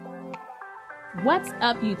What's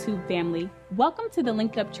up, YouTube family? Welcome to the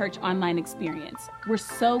Linked Up Church online experience. We're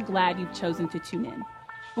so glad you've chosen to tune in.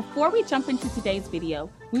 Before we jump into today's video,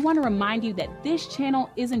 we want to remind you that this channel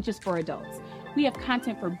isn't just for adults. We have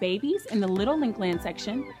content for babies in the Little Linkland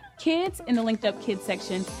section, kids in the Linked Up Kids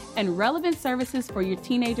section, and relevant services for your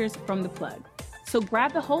teenagers from the plug. So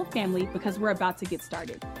grab the whole family because we're about to get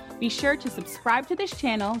started. Be sure to subscribe to this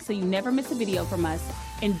channel so you never miss a video from us.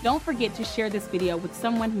 And don't forget to share this video with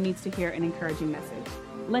someone who needs to hear an encouraging message.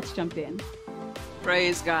 Let's jump in.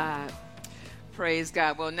 Praise God. Praise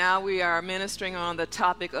God. Well, now we are ministering on the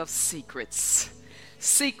topic of secrets.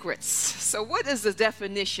 Secrets. So what is the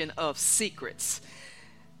definition of secrets?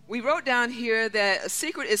 We wrote down here that a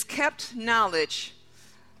secret is kept knowledge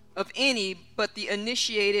of any but the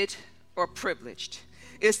initiated or privileged.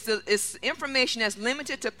 It's information that's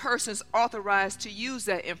limited to persons authorized to use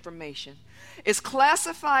that information. It's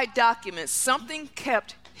classified documents, something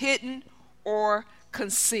kept hidden or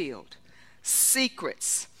concealed.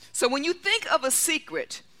 Secrets. So when you think of a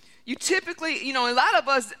secret, you typically, a lot of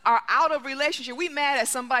us are out of relationship. We mad at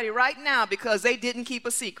somebody right now because they didn't keep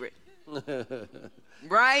a secret.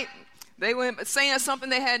 Right? They went saying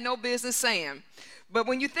something they had no business saying. But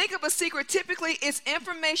when you think of a secret, typically it's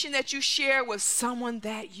information that you share with someone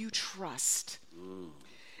that you trust.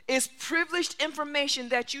 It's privileged information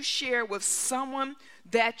that you share with someone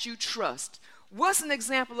that you trust. What's an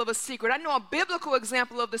example of a secret? I know a biblical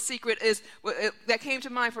example of the secret that came to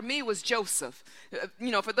mind for me was Joseph.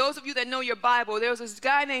 For those of you that know your Bible, there was this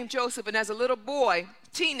guy named Joseph, and as a little boy,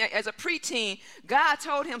 as a preteen, God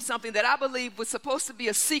told him something that I believe was supposed to be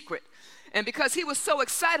a secret. And because he was so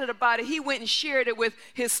excited about it, he went and shared it with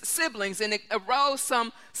his siblings, and it arose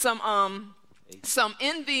some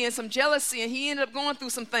envy and some jealousy, and he ended up going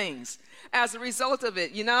through some things as a result of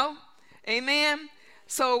it, Amen?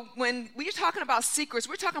 So when we're talking about secrets,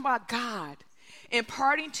 we're talking about God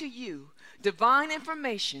imparting to you divine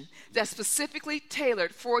information that's specifically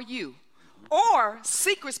tailored for you. Or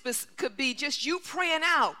secrets could be just you praying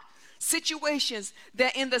out situations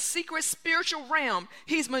that in the secret spiritual realm,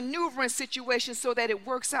 he's maneuvering situations so that it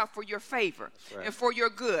works out for your favor and for your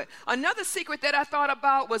good. Another secret that I thought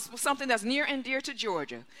about was something that's near and dear to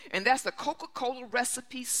Georgia, and that's the Coca-Cola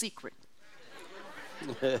recipe secret.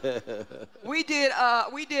 We did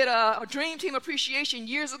a Dream Team appreciation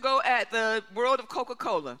years ago at the World of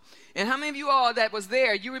Coca-Cola. And how many of you all that was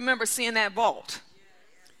there, you remember seeing that vault?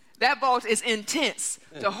 That vault is intense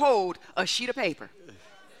to hold a sheet of paper.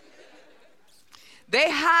 They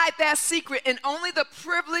hide that secret, and only the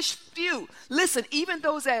privileged few. Listen, even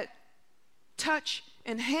those that touch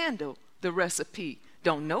and handle the recipe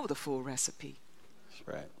don't know the full recipe. That's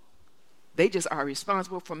right. They just are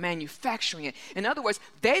responsible for manufacturing it. In other words,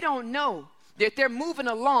 they don't know that they're moving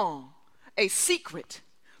along a secret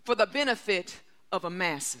for the benefit of a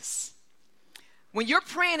masses. When you're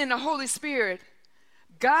praying in the Holy Spirit,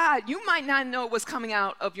 God, you might not know what's coming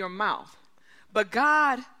out of your mouth, but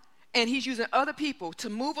God, and he's using other people to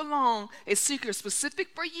move along a secret specific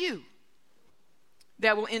for you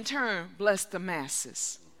that will in turn bless the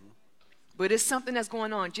masses. But it's something that's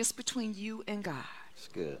going on just between you and God. It's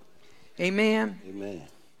good. Amen. Amen.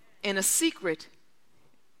 And a secret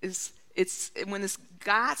it's when it's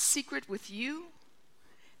God's secret with you,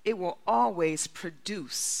 it will always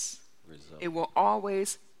produce. Result. It will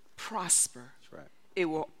always prosper. That's right. It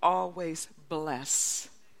will always bless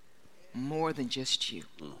more than just you.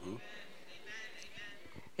 Mm-hmm.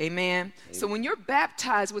 Amen. So when you're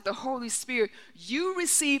baptized with the Holy Spirit, you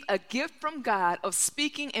receive a gift from God of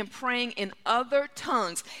speaking and praying in other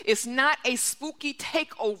tongues. It's not a spooky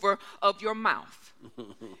takeover of your mouth.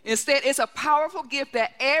 Instead, it's a powerful gift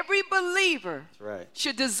that every believer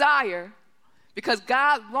should desire, because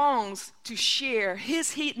God longs to share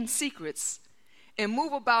his hidden secrets and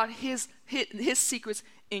move about his secrets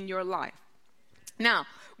in your life. Now,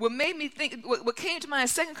 what made me think, what came to mind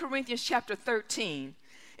is 2 Corinthians chapter 13.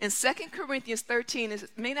 In 2 Corinthians 13,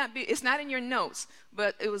 it's not in your notes,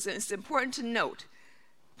 but it's important to note.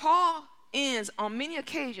 Paul ends on many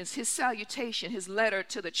occasions his salutation, his letter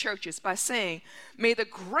to the churches, by saying, "May the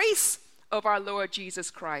grace of our Lord Jesus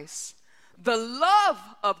Christ, the love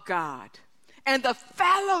of God, and the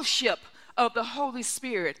fellowship of the Holy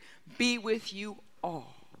Spirit be with you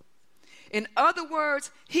all." In other words,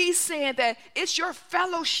 he's saying that it's your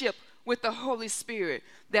fellowship with the Holy Spirit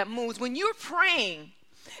that moves. When you're praying,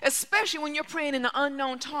 especially when you're praying in the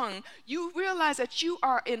unknown tongue, you realize that you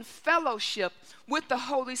are in fellowship with the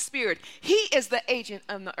Holy Spirit. He is the agent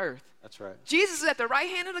on the earth. That's right. Jesus is at the right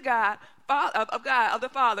hand of the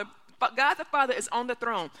Father. But God the Father is on the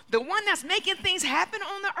throne. The one that's making things happen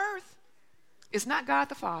on the earth is not God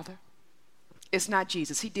the Father. It's not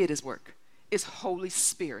Jesus. He did his work. It's Holy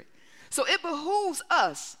Spirit. So it behooves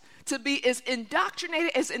us to be as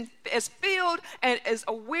indoctrinated, as filled, and as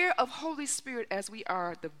aware of Holy Spirit as we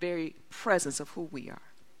are the very presence of who we are.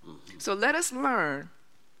 So let us learn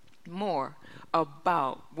more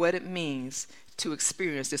about what it means to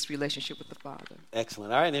experience this relationship with the Father.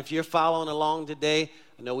 Excellent. All right, and if you're following along today,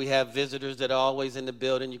 I know we have visitors that are always in the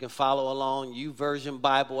building. You can follow along. YouVersion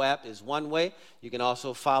Bible app is one way. You can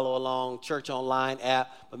also follow along Church Online app.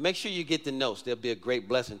 But make sure you get the notes. They'll be a great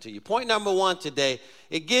blessing to you. Point number 1 today,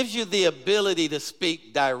 it gives you the ability to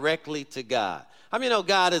speak directly to God. How many know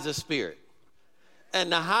God is a spirit?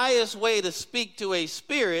 And the highest way to speak to a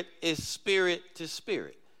spirit is spirit to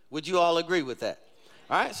spirit. Would you all agree with that?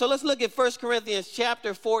 All right, so let's look at 1 Corinthians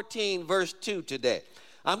chapter 14, verse 2 today.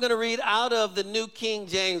 I'm going to read out of the New King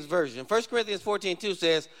James Version. 1 Corinthians 14:2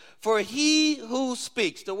 says, "For he who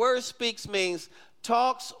speaks," the word speaks means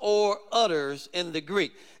talks or utters in the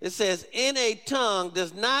Greek. It says, "in a tongue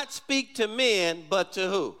does not speak to men, but to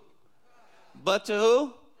who?" But to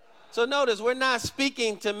who? So notice, we're not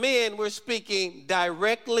speaking to men, we're speaking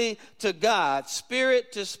directly to God,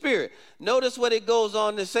 spirit to spirit. Notice what it goes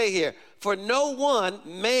on to say here. "For no one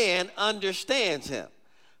man understands him.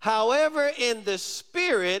 However, in the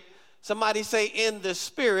spirit," somebody say in the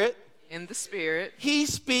spirit. In the spirit. "He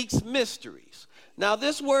speaks mysteries." Now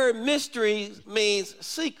this word mysteries means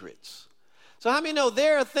secrets. So how many know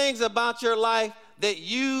there are things about your life that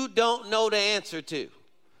you don't know the answer to?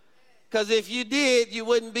 Because if you did, you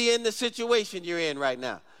wouldn't be in the situation you're in right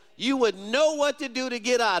now. You would know what to do to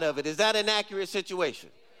get out of it. Is that an accurate situation?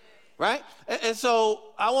 Right? And so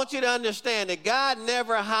I want you to understand that God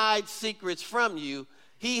never hides secrets from you.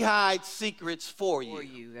 He hides secrets for you. For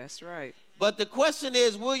you, that's right. But the question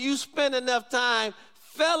is, will you spend enough time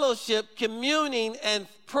fellowship, communing, and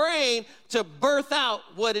praying to birth out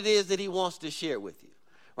what it is that he wants to share with you?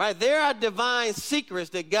 Right? There are divine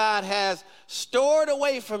secrets that God has stored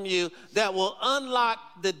away from you that will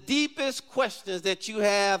unlock the deepest questions that you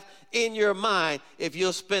have in your mind if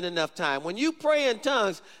you'll spend enough time. When you pray in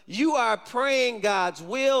tongues, you are praying God's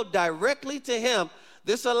will directly to him.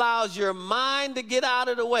 This allows your mind to get out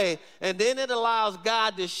of the way, and then it allows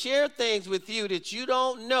God to share things with you that you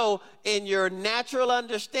don't know in your natural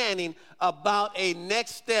understanding about a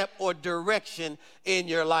next step or direction in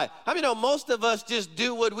your life. I mean, most of us just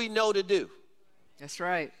do what we know to do. That's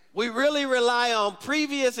right. We really rely on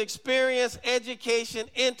previous experience, education,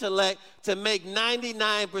 intellect to make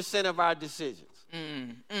 99% of our decisions.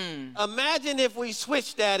 Imagine if we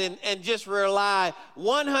switch that and just rely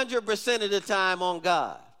 100% of the time on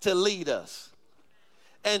God to lead us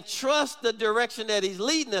and trust the direction that he's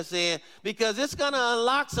leading us in, because it's going to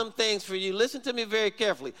unlock some things for you. Listen to me very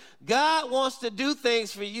carefully. God wants to do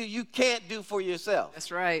things for you you can't do for yourself.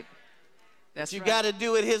 That's right. That's you right. got to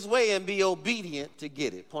do it his way and be obedient to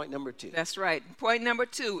get it. Point number 2. That's right. Point number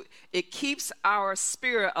 2, it keeps our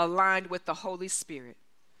spirit aligned with the Holy Spirit.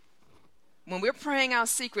 When we're praying out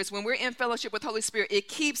secrets, when we're in fellowship with Holy Spirit, it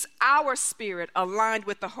keeps our spirit aligned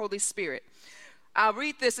with the Holy Spirit. I'll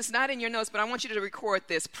read this. It's not in your notes, but I want you to record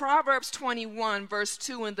this. Proverbs 21, verse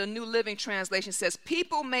 2 in the New Living Translation says,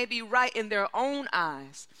 "People may be right in their own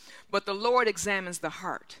eyes, but the Lord examines the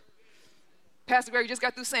heart." Pastor Gregory just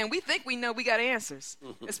got through saying, we think we know we got answers,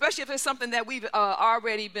 especially if it's something that we've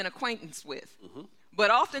already been acquainted with. But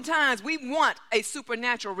oftentimes, we want a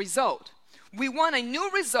supernatural result. We want a new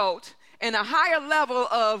result and a higher level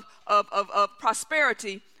of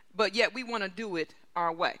prosperity, but yet we want to do it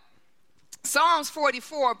our way. Psalms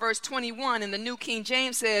 44, verse 21 in the New King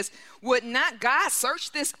James says, "Would not God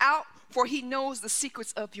search this out? For he knows the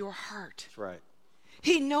secrets of your heart." That's right.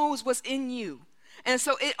 He knows what's in you. And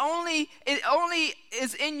so it only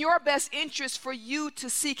is in your best interest for you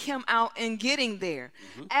to seek him out in getting there.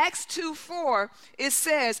 Acts 2:4, it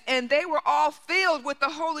says, "And they were all filled with the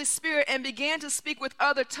Holy Spirit and began to speak with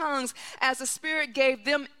other tongues as the Spirit gave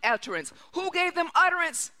them utterance." Who gave them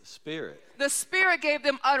utterance? The Spirit. The Spirit gave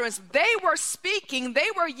them utterance. They were speaking,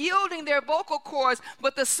 they were yielding their vocal cords,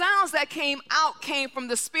 but the sounds that came out came from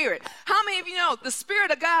the Spirit. How many of you know the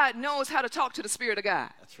Spirit of God knows how to talk to the Spirit of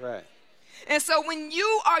God? That's right. And so when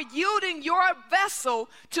you are yielding your vessel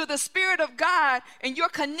to the Spirit of God and you're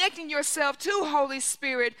connecting yourself to Holy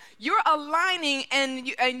Spirit, you're aligning and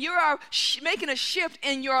you are making a shift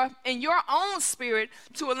in your own spirit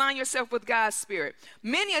to align yourself with God's Spirit.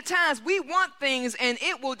 Many a times we want things and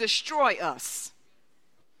it will destroy us.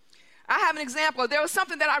 I have an example. There was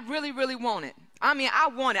something that I really, really wanted. I mean, I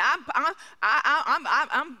want it.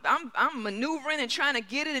 I'm maneuvering and trying to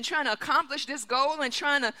get it and trying to accomplish this goal and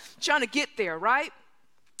trying to get there, right?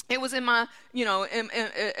 It was in my,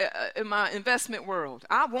 in my investment world.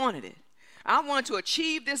 I wanted it. I wanted to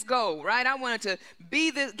achieve this goal, right? I wanted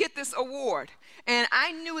to get this award. And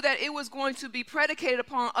I knew that it was going to be predicated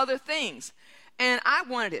upon other things. And I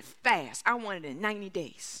wanted it fast. I wanted it in 90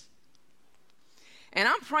 days. And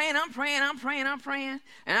I'm praying.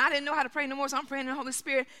 And I didn't know how to pray no more, so I'm praying in the Holy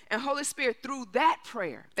Spirit. And Holy Spirit, through that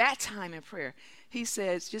prayer, that time in prayer, he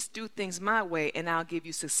says, just do things my way, and I'll give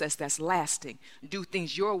you success that's lasting. Do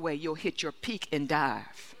things your way, you'll hit your peak and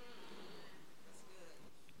dive.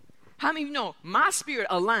 How many of you know my spirit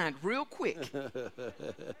aligned real quick,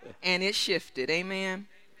 and it shifted, amen?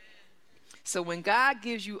 So when God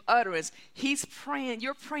gives you utterance,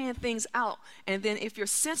 you're praying things out. And then if you're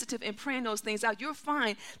sensitive in praying those things out, you'll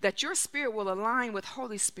find that your spirit will align with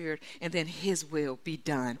Holy Spirit, and then his will be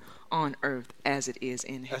done on earth as it is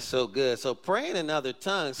in heaven. That's so good. So praying in other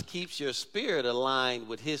tongues keeps your spirit aligned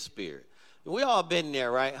with his spirit. We all been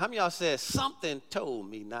there, right? How many of y'all said, something told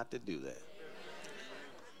me not to do that?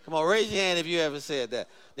 Come on, raise your hand if you ever said that.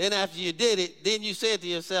 Then after you did it, then you said to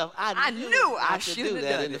yourself, I knew I should do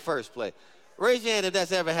that in the first place. Raise your hand if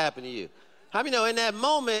that's ever happened to you. How many know in that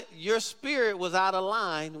moment, your spirit was out of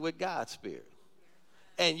line with God's spirit?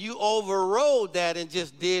 And you overrode that and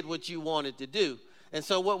just did what you wanted to do. And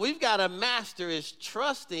so what we've got to master is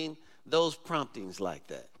trusting those promptings like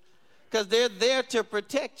that. Because they're there to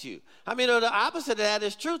protect you. I mean, the opposite of that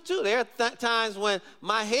is true, too. There are times when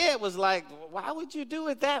my head was like, why would you do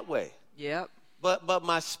it that way? Yep. But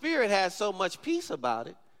my spirit had so much peace about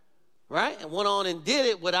it, right? And went on and did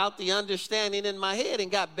it without the understanding in my head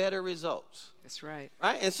and got better results. That's right.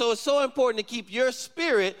 Right? And so it's so important to keep your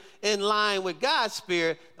spirit in line with God's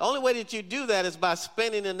spirit. The only way that you do that is by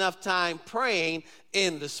spending enough time praying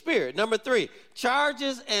in the spirit. Number 3,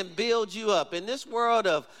 charges and builds you up. In this world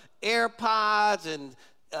of AirPods and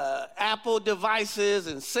Apple devices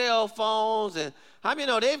and cell phones, and how many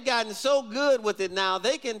know they've gotten so good with it now,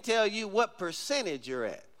 they can tell you what percentage you're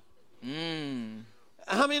at.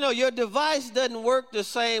 How many know your device doesn't work the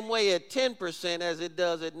same way at 10% as it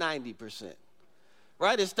does at 90%?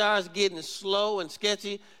 Right? It starts getting slow and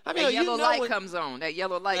sketchy. I mean, that yellow light comes on. That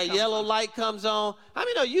yellow light comes on. I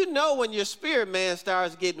mean, you know when your spirit man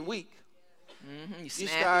starts getting weak. Mm-hmm. You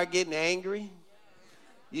start getting angry.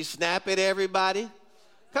 You snap at everybody.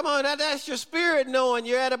 Come on, that's your spirit knowing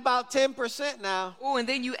you're at about 10% now. Oh, and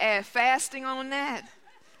then you add fasting on that.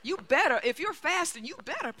 You better, if you're fasting, you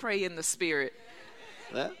better pray in the spirit.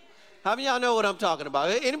 How many of y'all know what I'm talking about?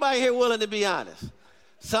 Anybody here willing to be honest?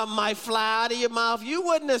 Something might fly out of your mouth. You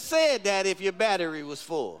wouldn't have said that if your battery was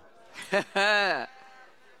full. Come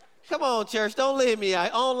on, church, don't leave me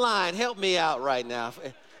out. Online, help me out right now,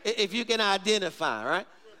 if you can identify, right?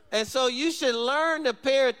 And so you should learn to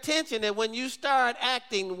pay attention that when you start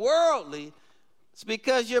acting worldly, it's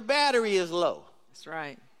because your battery is low. That's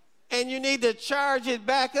right. And you need to charge it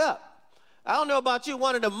back up. I don't know about you,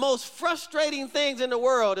 one of the most frustrating things in the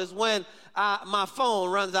world is when my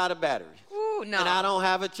phone runs out of battery. Ooh, no. And I don't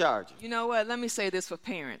have a charger. You know what? Let me say this for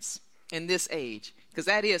parents in this age, because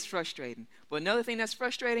that is frustrating. But another thing that's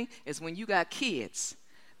frustrating is when you got kids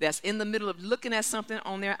that's in the middle of looking at something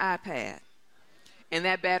on their iPad, and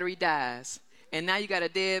that battery dies. And now you got a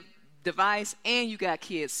dead device, and you got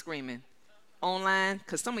kids screaming online,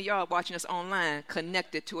 because some of y'all watching us online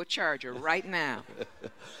connected to a charger right now.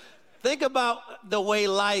 Think about the way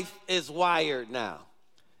life is wired now.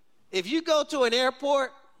 If you go to an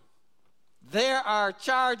airport, there are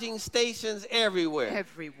charging stations everywhere.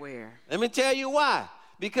 Everywhere. Let me tell you why.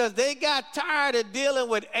 Because they got tired of dealing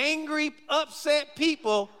with angry, upset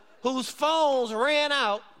people whose phones ran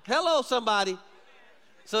out. Hello, somebody.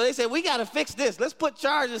 So they said, we got to fix this. Let's put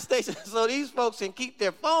charging stations so these folks can keep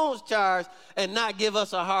their phones charged and not give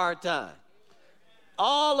us a hard time.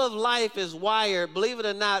 All of life is wired. Believe it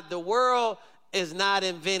or not, the world is not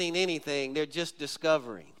inventing anything. They're just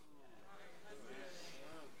discovering.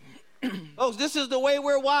 Folks, this is the way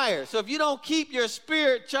we're wired. So if you don't keep your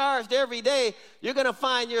spirit charged every day, you're going to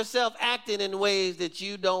find yourself acting in ways that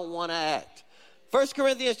you don't want to act. 1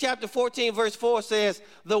 Corinthians chapter 14, verse 4 says,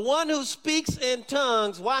 the one who speaks in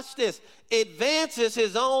tongues, watch this, advances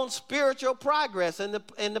his own spiritual progress in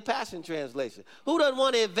the Passion Translation. Who doesn't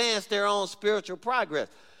want to advance their own spiritual progress?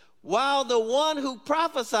 While the one who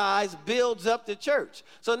prophesies builds up the church.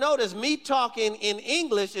 So notice, me talking in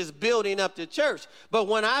English is building up the church. But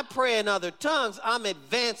when I pray in other tongues, I'm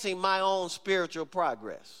advancing my own spiritual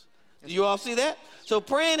progress. Do you all see that? So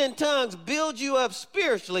praying in tongues builds you up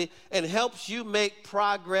spiritually and helps you make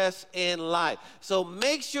progress in life. So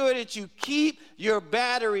make sure that you keep your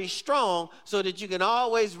battery strong so that you can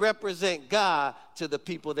always represent God to the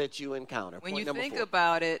people that you encounter. When you think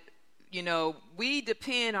about it, you know, we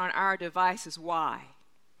depend on our devices. Why?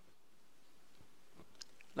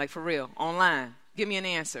 Like for real, online. Give me an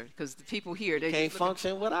answer, because the people here, they can't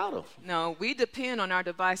function without them. No, we depend on our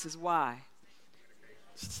devices. Why?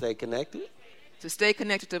 Stay connected. To stay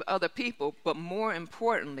connected to other people, but more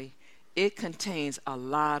importantly, it contains a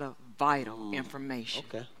lot of vital information.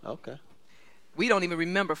 Okay. We don't even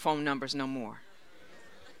remember phone numbers no more.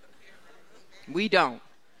 We don't.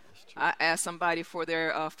 I asked somebody for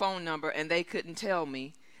their phone number, and they couldn't tell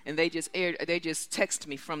me, and they just text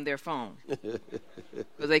me from their phone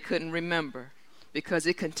because they couldn't remember, because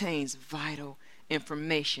it contains vital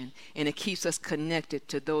information, and it keeps us connected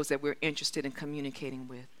to those that we're interested in communicating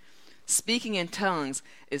with. Speaking in tongues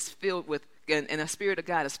is filled with, and the Spirit of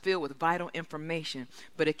God is filled with vital information,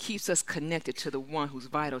 but it keeps us connected to the one who's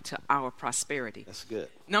vital to our prosperity. That's good.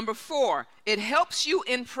 Number 4, it helps you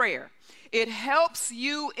in prayer. It helps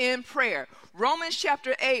you in prayer. Romans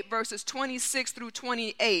chapter 8, verses 26 through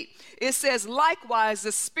 28, it says, likewise,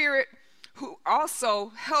 the Spirit who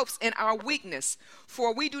also helps in our weakness.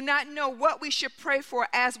 For we do not know what we should pray for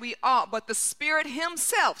as we ought, but the Spirit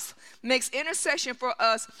himself makes intercession for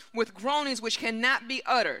us with groanings which cannot be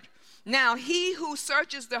uttered. Now he who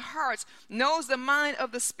searches the hearts knows the mind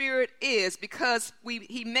of the Spirit is, because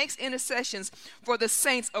he makes intercessions for the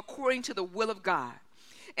saints according to the will of God.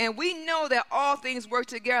 And we know that all things work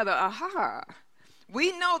together.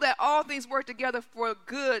 We know that all things work together for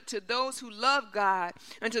good to those who love God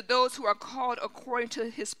and to those who are called according to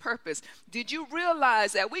his purpose. Did you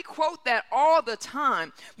realize that we quote that all the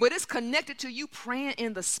time, but it's connected to you praying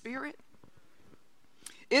in the Spirit?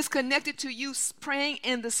 It's connected to you praying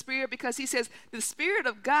in the Spirit, because he says the Spirit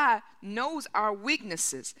of God knows our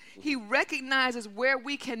weaknesses. He recognizes where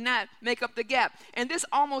we cannot make up the gap. And this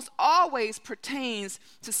almost always pertains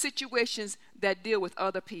to situations that deal with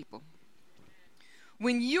other people.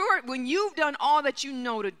 When you've done all that you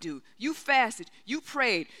know to do, you fasted, you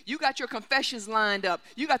prayed, you got your confessions lined up,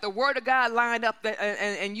 you got the Word of God lined up,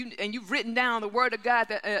 and you've written down the Word of God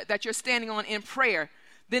that you're standing on in prayer,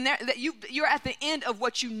 then you're at the end of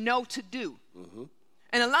what you know to do. Mm-hmm.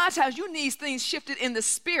 And a lot of times you need things shifted in the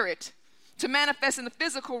spirit to manifest in the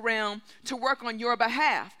physical realm to work on your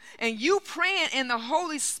behalf. And you praying in the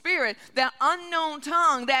Holy Spirit, that unknown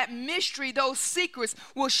tongue, that mystery, those secrets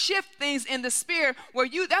will shift things in the spirit where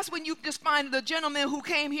that's when you just find the gentleman who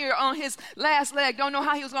came here on his last leg, don't know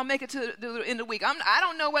how he was going to make it to the end of the week. I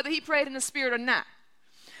don't know whether he prayed in the spirit or not.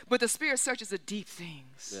 But the Spirit searches the deep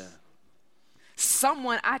things. Yeah.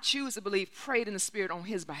 Someone, I choose to believe, prayed in the Spirit on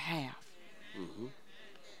his behalf. Mm-hmm.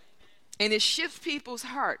 And it shifts people's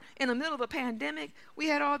heart. In the middle of a pandemic, we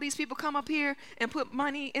had all these people come up here and put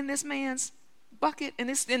money in this man's bucket and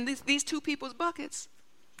these two people's buckets.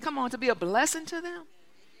 Come on, to be a blessing to them.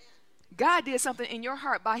 God did something in your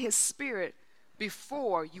heart by his Spirit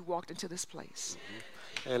before you walked into this place. Mm-hmm.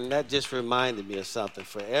 And that just reminded me of something.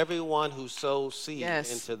 For everyone who sows seed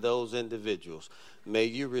into those individuals, may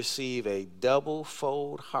you receive a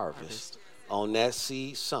double-fold harvest on that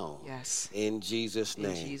seed sown. Yes. In Jesus'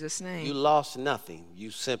 name. In Jesus' name. You lost nothing.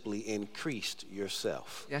 You simply increased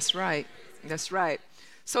yourself. That's right. That's right.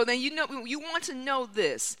 So then you want to know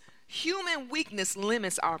this. Human weakness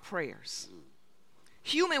limits our prayers.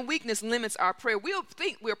 Human weakness limits our prayer. We'll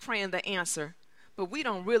think we're praying the answer, but we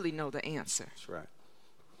don't really know the answer. That's right.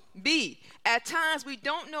 B, at times we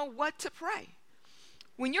don't know what to pray.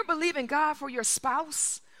 When you're believing God for your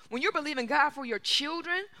spouse, when you're believing God for your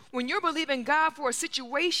children, when you're believing God for a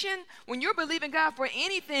situation, when you're believing God for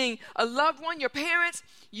anything, a loved one, your parents,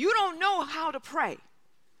 you don't know how to pray.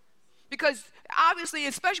 Because obviously,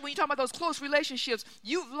 especially when you talk about those close relationships,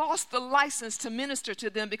 you've lost the license to minister to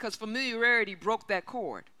them because familiarity broke that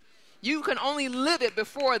cord. You can only live it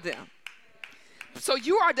before them. So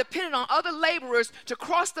you are dependent on other laborers to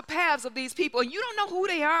cross the paths of these people. And you don't know who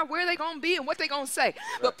they are, where they're going to be, and what they're going to say. Right.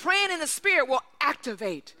 But praying in the Spirit will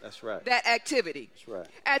activate that activity. That's right.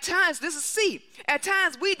 At times, this is C. At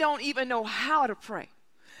times, we don't even know how to pray.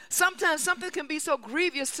 Sometimes something can be so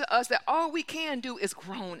grievous to us that all we can do is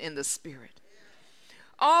groan in the Spirit.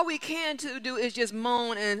 All we can do is just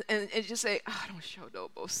moan and just say, I don't show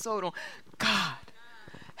dobo, so don't. God,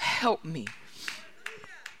 help me.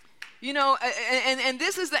 You know, and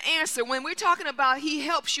this is the answer. When we're talking about he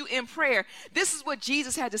helps you in prayer, this is what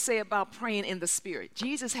Jesus had to say about praying in the Spirit.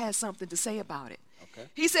 Jesus has something to say about it. Okay.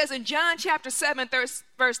 He says in John chapter 7,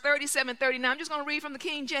 verse 37, 39, I'm just going to read from the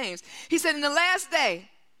King James. He said, in the last day,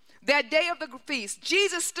 that day of the feast,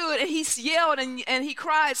 Jesus stood and he yelled and he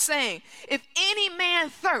cried, saying, if any man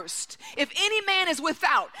thirst, if any man is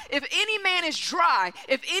without, if any man is dry,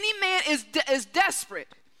 if any man is desperate,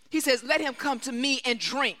 he says, let him come to me and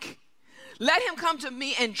drink. Let him come to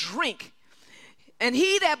me and drink. And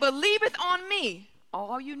he that believeth on me,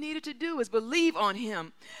 all you needed to do is believe on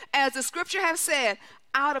him. As the scripture has said,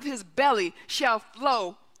 out of his belly shall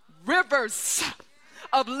flow rivers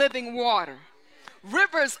of living water.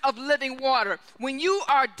 Rivers of living water. When you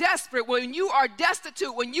are desperate, when you are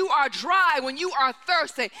destitute, when you are dry, when you are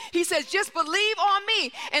thirsty, he says, just believe on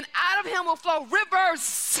me, and out of him will flow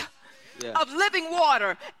rivers of living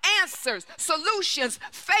water, answers, solutions,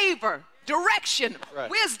 favor, direction,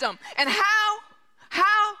 wisdom. And how?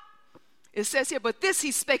 It says here, but this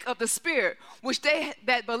he spake of the Spirit, which they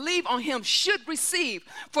that believe on him should receive,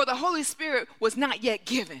 for the Holy Spirit was not yet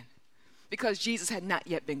given, because Jesus had not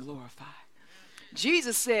yet been glorified.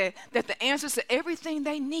 Jesus said that the answers to everything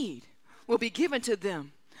they need will be given to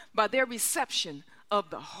them by their reception of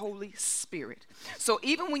the Holy Spirit. So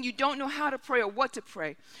even when you don't know how to pray or what to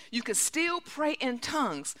pray, you can still pray in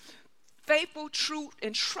tongues, faithful, true,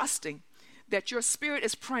 and trusting that your spirit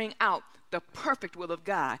is praying out the perfect will of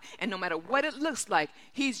God. And no matter what it looks like,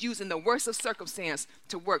 he's using the worst of circumstance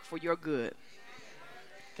to work for your good.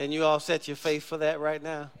 Can you all set your faith for that right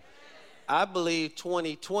now? I believe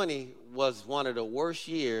 2020 was one of the worst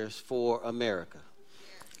years for America.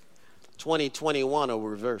 2021 will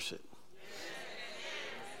reverse it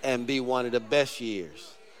and be one of the best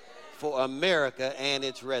years for America and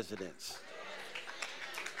its residents.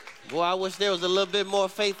 Boy, I wish there was a little bit more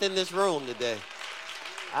faith in this room today.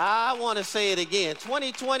 I want to say it again.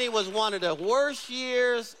 2020 was one of the worst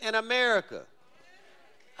years in America.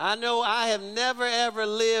 I know I have never, ever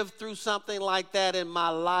lived through something like that in my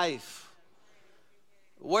life.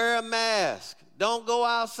 Wear a mask. Don't go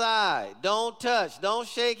outside. Don't touch. Don't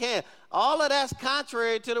shake hands. All of that's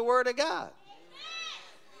contrary to the Word of God.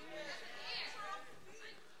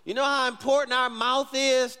 You know how important our mouth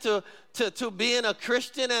is to being a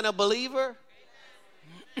Christian and a believer?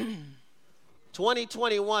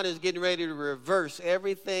 2021 is getting ready to reverse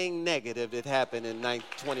everything negative that happened in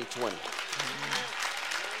 2020.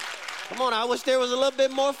 Come on, I wish there was a little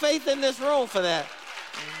bit more faith in this room for that.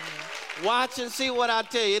 Watch and see what I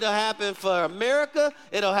tell you. It'll happen for America,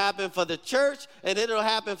 it'll happen for the church, and it'll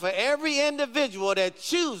happen for every individual that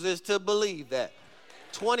chooses to believe that.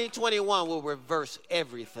 2021 will reverse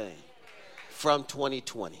everything from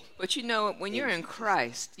 2020. But you know, when you're in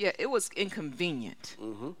Christ, it was inconvenient.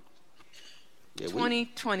 Mm-hmm.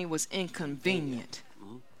 2020 was inconvenient.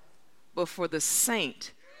 Mm-hmm. But for the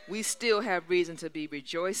saint, we still have reason to be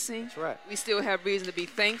rejoicing. That's right. We still have reason to be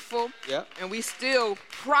thankful. Yep. And we still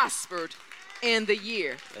prospered in the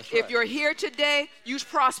year. That's right. If you're here today, you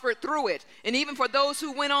prospered through it. And even for those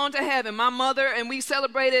who went on to heaven, my mother, and we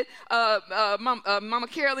celebrated Mama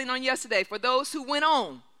Caroline on yesterday. For those who went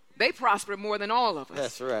on, they prospered more than all of us.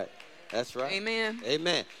 That's right. That's right. Amen.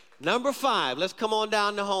 Amen. Number 5, let's come on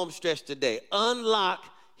down the home stretch today. Unlock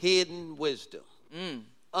hidden wisdom.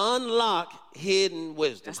 Unlock hidden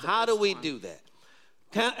wisdom. How do we do that?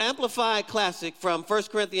 Amplified Classic from 1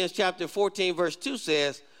 Corinthians chapter 14, verse 2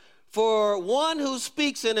 says, for one who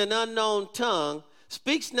speaks in an unknown tongue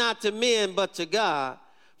speaks not to men but to God,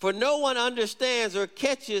 for no one understands or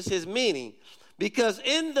catches his meaning, because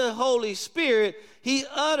in the Holy Spirit he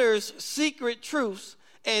utters secret truths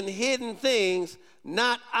and hidden things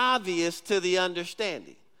not obvious to the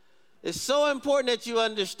understanding. It's so important that you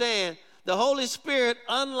understand the Holy Spirit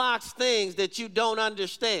unlocks things that you don't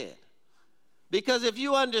understand. Because if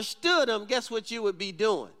you understood them, guess what you would be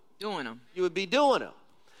doing? Doing them. You would be doing them.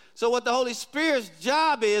 So what the Holy Spirit's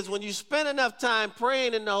job is, when you spend enough time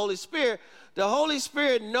praying in the Holy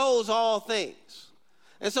Spirit knows all things.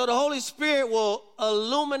 And so the Holy Spirit will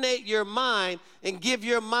illuminate your mind and give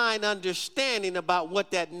your mind understanding about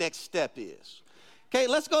what that next step is. Okay,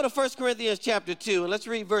 let's go to 1 Corinthians chapter 2, and let's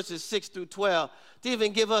read verses 6 through 12 to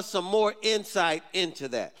even give us some more insight into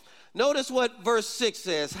that. Notice what verse 6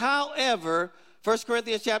 says. However, 1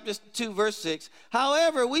 Corinthians chapter 2, verse 6,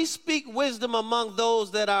 however, we speak wisdom among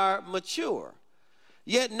those that are mature,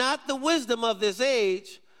 yet not the wisdom of this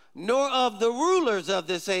age, nor of the rulers of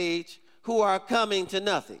this age who are coming to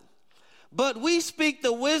nothing. But we speak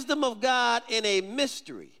the wisdom of God in a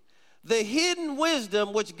mystery, the hidden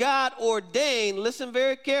wisdom which God ordained, listen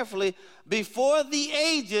very carefully, before the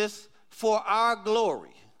ages for our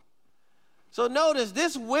glory. So notice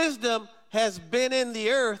this wisdom has been in the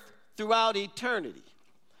earth throughout eternity.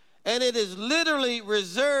 And it is literally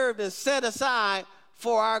reserved and set aside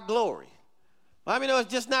for our glory. How many know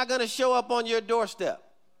it's just not going to show up on your doorstep?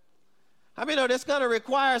 How many know that's going to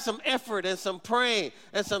require some effort and some praying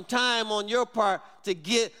and some time on your part to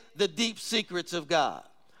get the deep secrets of God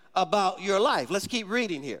about your life? Let's keep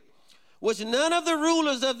reading here. Which none of the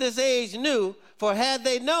rulers of this age knew, for had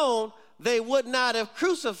they known, they would not have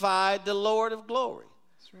crucified the Lord of glory.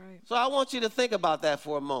 That's right. So I want you to think about that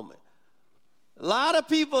for a moment. A lot of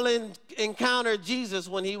people encountered Jesus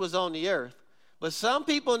when he was on the earth, but some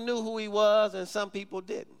people knew who he was and some people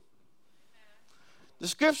didn't. The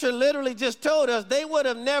scripture literally just told us they would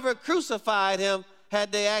have never crucified him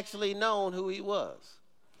had they actually known who he was,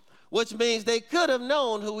 which means they could have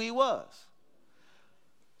known who he was.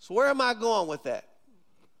 So where am I going with that?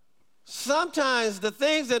 Sometimes the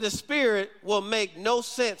things of the Spirit will make no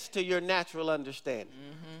sense to your natural understanding.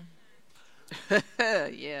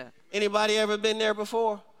 Mm-hmm. Yeah. Anybody ever been there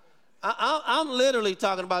before? I'm literally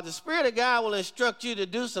talking about the Spirit of God will instruct you to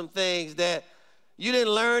do some things that you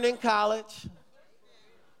didn't learn in college,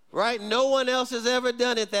 right? No one else has ever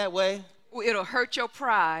done it that way. Well, it'll hurt your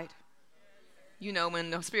pride, you know, when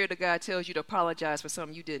the Spirit of God tells you to apologize for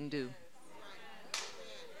something you didn't do.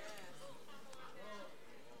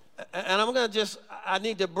 And I'm going to I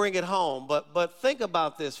need to bring it home, but think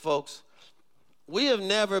about this, folks. We have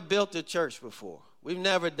never built a church before. We've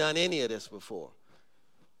never done any of this before.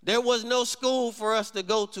 There was no school for us to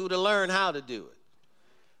go to learn how to do it.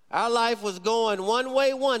 Our life was going one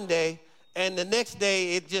way one day, and the next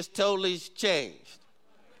day it just totally changed.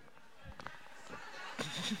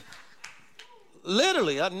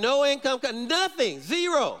 Literally, no income, nothing,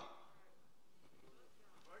 zero.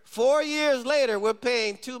 4 years later, we're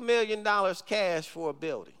paying $2 million cash for a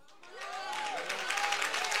building.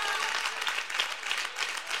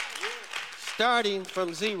 Starting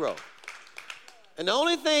from zero. And the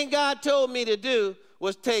only thing God told me to do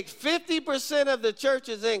was take 50% of the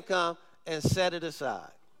church's income and set it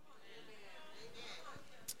aside.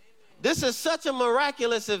 This is such a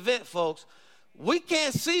miraculous event, folks. We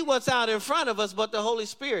can't see what's out in front of us, but the Holy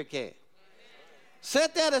Spirit can.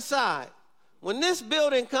 Set that aside. When this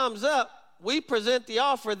building comes up, we present the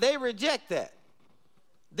offer. They reject that.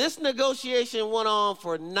 This negotiation went on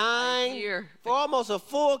for almost a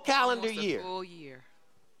full calendar year. A full year.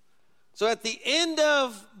 So at the end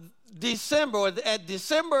of December, or at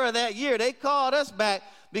December of that year, they called us back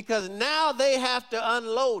because now they have to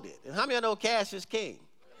unload it. And how many of you know cash is king?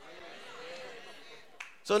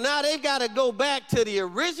 So now they've got to go back to the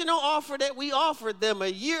original offer that we offered them a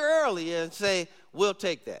year earlier and say, we'll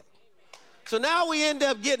take that. So now we end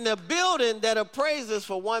up getting a building that appraises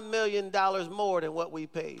for $1 million more than what we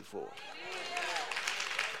paid for.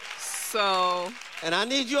 So. And I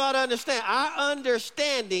need you all to understand, our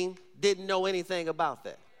understanding didn't know anything about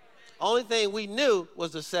that. Only thing we knew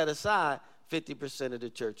was to set aside 50% of the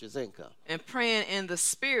church's income. And praying in the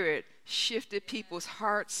Spirit shifted people's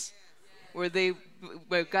hearts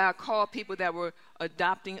where God called people that were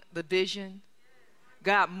adopting the vision.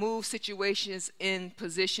 God moved situations in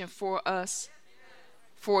position for us,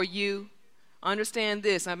 for you. Understand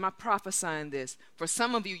this, I'm not prophesying this. For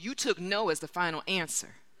some of you, you took no as the final answer.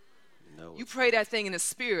 No. You pray that thing in the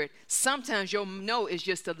Spirit. Sometimes your no is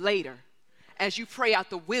just a later as you pray out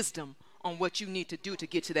the wisdom on what you need to do to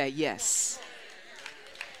get to that yes.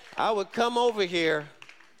 I would come over here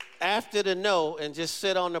after the no and just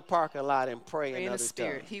sit on the parking lot and pray in the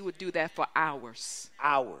Spirit. tongues. He would do that for hours.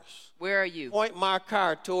 Hours. Where are you? Point my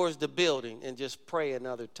car towards the building and just pray in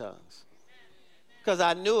other tongues. Because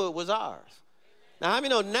I knew it was ours. Now, how many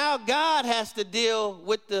know now God has to deal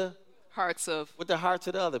with the hearts of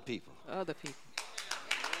the other people. Other people.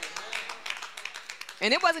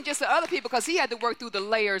 And it wasn't just the other people, because he had to work through the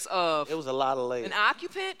layers of. It was a lot of layers. An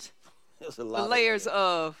occupant. It was a lot. The layers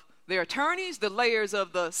of their attorneys, the layers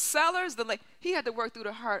of the sellers. He had to work through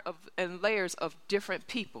the heart of and layers of different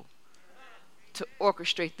people to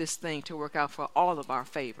orchestrate this thing to work out for all of our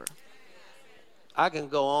favor. I can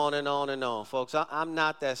go on and on and on, folks. I'm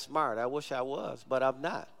not that smart. I wish I was, but I'm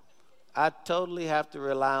not. I totally have to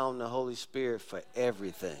rely on the Holy Spirit for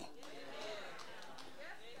everything.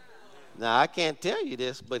 Now, I can't tell you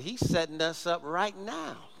this, but he's setting us up right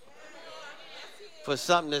now for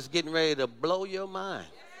something that's getting ready to blow your mind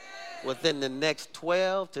within the next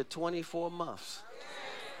 12 to 24 months.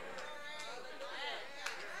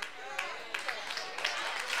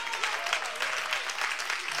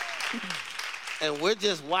 And we're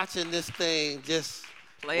just watching this thing just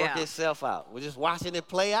work itself out. We're just watching it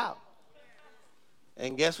play out.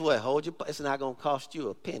 And guess what? It's not going to cost you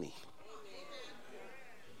a penny.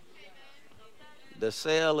 The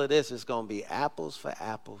sale of this is going to be apples for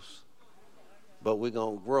apples, but we're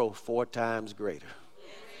going to grow 4 times greater.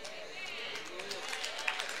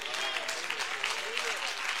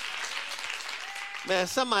 Man,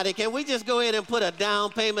 somebody, can we just go ahead and put a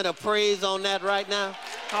down payment of praise on that right now?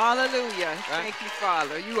 Hallelujah. Right? Thank you,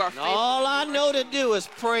 Father. You are faithful. All I know to do is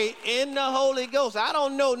pray in the Holy Ghost. I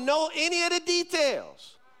don't know any of the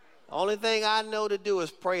details. The only thing I know to do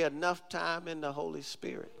is pray enough time in the Holy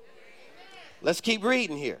Spirit. Let's keep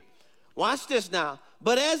reading here. Watch this now.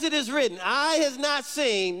 But as it is written, eye has not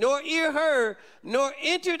seen, nor ear heard, nor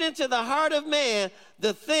entered into the heart of man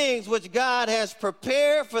the things which God has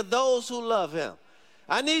prepared for those who love him.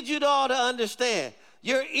 I need you all to understand.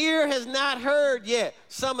 Your ear has not heard yet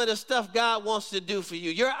some of the stuff God wants to do for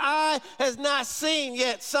you. Your eye has not seen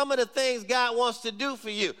yet some of the things God wants to do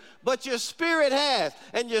for you. But your spirit has,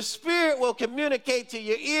 and your spirit will communicate to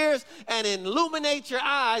your ears and illuminate your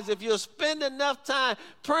eyes if you'll spend enough time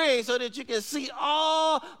praying so that you can see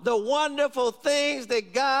all the wonderful things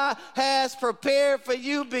that God has prepared for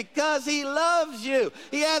you because he loves you.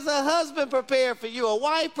 He has a husband prepared for you, a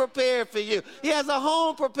wife prepared for you. He has a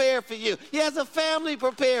home prepared for you. He has a family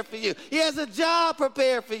prepared for you. He has a job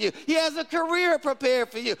prepared for you. He has a career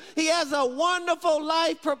prepared for you. He has a wonderful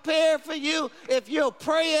life prepared for you if you'll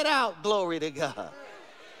pray it out. Glory to God.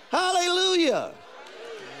 Hallelujah.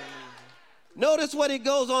 Notice what he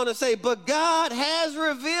goes on to say, but God has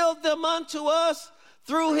revealed them unto us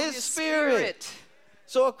through his Spirit.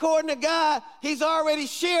 So according to God, he's already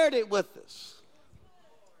shared it with us.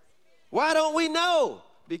 Why don't we know?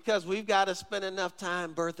 Because we've got to spend enough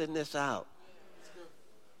time birthing this out.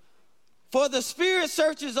 For the Spirit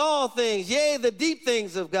searches all things, yea, the deep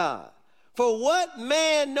things of God. For what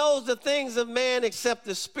man knows the things of man except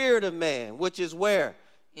the spirit of man, which is where?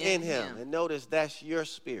 In him. And notice that's your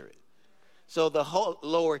spirit. So the whole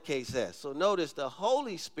lowercase s. So notice the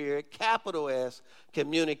Holy Spirit, capital S,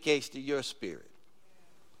 communicates to your spirit.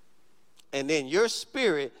 And then your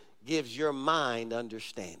spirit gives your mind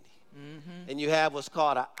understanding. Mm-hmm. And you have what's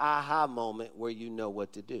called an aha moment where you know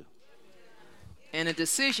what to do. And a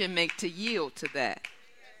decision make to yield to that.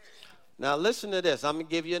 Now listen to this. I'm going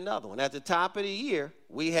to give you another one. At the top of the year,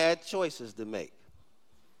 we had choices to make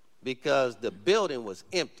because the building was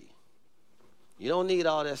empty. You don't need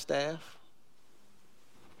all that staff.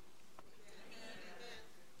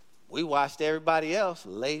 We watched everybody else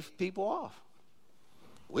lay people off.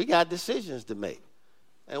 We got decisions to make.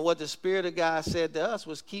 And what the Spirit of God said to us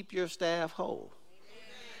was keep your staff whole.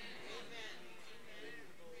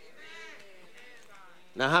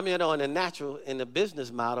 Now, how many know in the natural, in the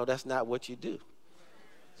business model, that's not what you do?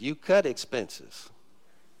 You cut expenses.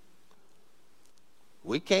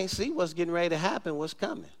 We can't see what's getting ready to happen, what's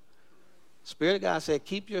coming. Spirit of God said,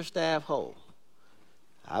 keep your staff whole.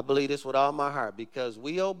 I believe this with all my heart because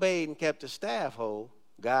we obeyed and kept the staff whole.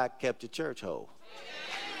 God kept the church whole.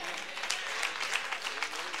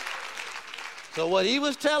 So what he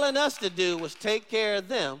was telling us to do was take care of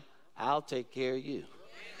them. I'll take care of you.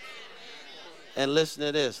 And listen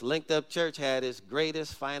to this. Linked Up Church had its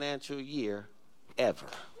greatest financial year ever.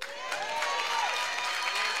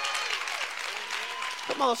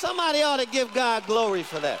 Come on, somebody ought to give God glory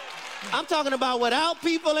for that. I'm talking about without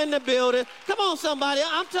people in the building. Come on, somebody.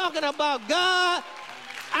 I'm talking about God.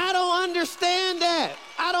 I don't understand that.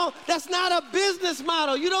 That's not a business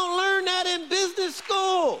model. You don't learn that in business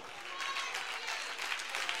school.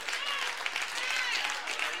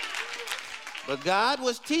 But God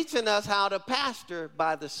was teaching us how to pastor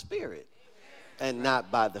by the Spirit and not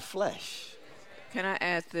by the flesh. Can I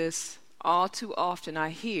add this? All too often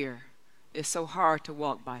I hear it's so hard to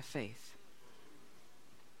walk by faith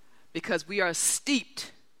because we are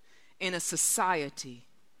steeped in a society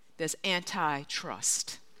that's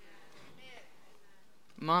anti-trust.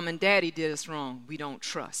 Mom and daddy did us wrong. We don't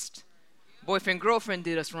trust. Boyfriend, girlfriend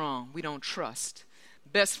did us wrong. We don't trust.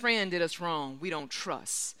 Best friend did us wrong. We don't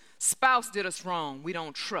trust. Spouse did us wrong. We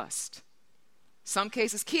don't trust. Some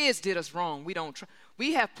cases, kids did us wrong. We don't trust.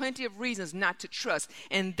 We have plenty of reasons not to trust.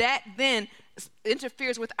 And that then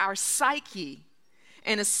interferes with our psyche.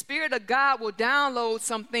 And the Spirit of God will download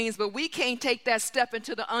some things, but we can't take that step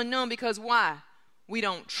into the unknown because why? We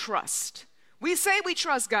don't trust. We say we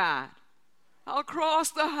trust God. I'll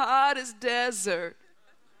cross the hottest desert.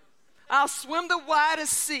 I'll swim the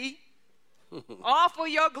widest sea. All for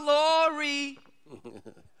your glory.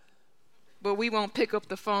 But we won't pick up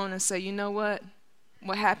the phone and say, you know what?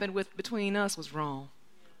 What happened between us was wrong.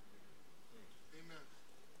 Amen.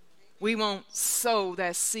 We won't sow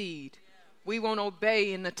that seed. We won't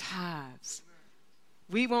obey in the tithes.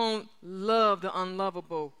 We won't love the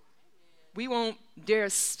unlovable. we won't dare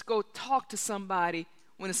go talk to somebody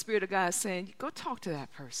when the Spirit of God is saying, go talk to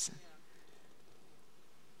that person.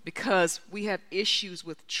 Because we have issues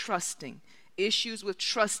with trusting. Issues with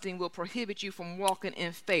trusting will prohibit you from walking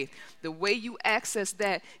in faith. The way you access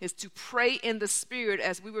that is to pray in the Spirit,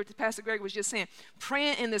 as Pastor Gregory was just saying.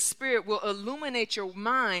 Praying in the Spirit will illuminate your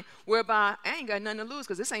mind, whereby I ain't got nothing to lose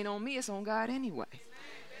because this ain't on me, it's on God anyway.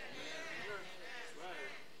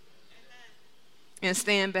 And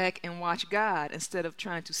stand back and watch God instead of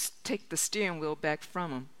trying to take the steering wheel back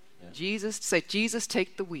from him. Yeah. Jesus,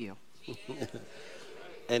 take the wheel.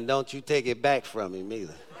 And don't you take it back from him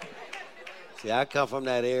either. See, I come from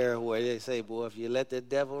that era where they say, boy, if you let the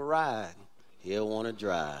devil ride, he'll want to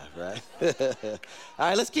drive, right? All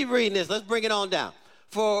right, let's keep reading this. Let's bring it on down.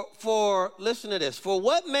 Listen to this. For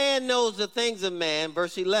what man knows the things of man,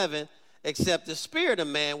 verse 11, except the spirit of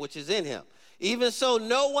man which is in him? Even so,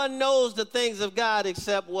 no one knows the things of God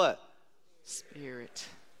except what? Spirit.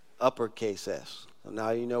 Uppercase S. So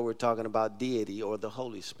now you know we're talking about deity or the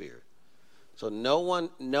Holy Spirit. So no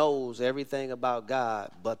one knows everything about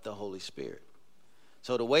God but the Holy Spirit.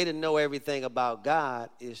 So the way to know everything about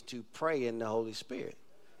God is to pray in the Holy Spirit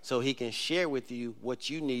so he can share with you what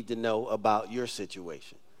you need to know about your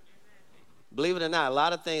situation. Believe it or not, a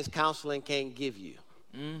lot of things counseling can't give you.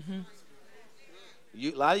 Mm-hmm.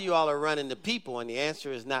 A lot of you all are running to people, and the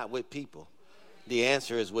answer is not with people. The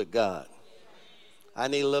answer is with God. I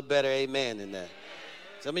need a little better amen than that.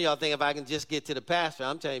 Some of y'all think if I can just get to the pastor,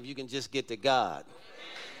 I'm telling you, if you can just get to God,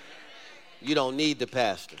 you don't need the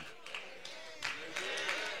pastor.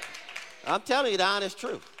 I'm telling you the honest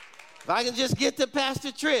truth. If I can just get to Pastor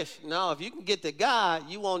Trish. No, if you can get to God,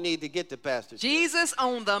 you won't need to get to Pastor Trish. Jesus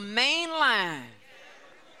on the main line.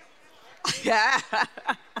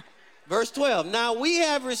 Verse 12, now we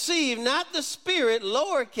have received not the spirit,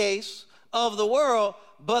 lowercase, of the world,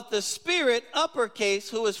 but the Spirit, uppercase,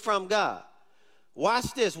 who is from God.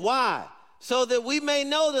 Watch this. Why? So that we may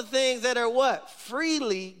know the things that are what?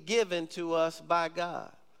 Freely given to us by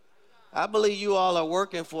God. I believe you all are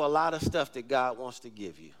working for a lot of stuff that God wants to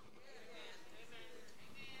give you.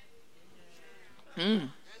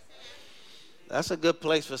 That's a good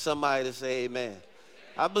place for somebody to say amen.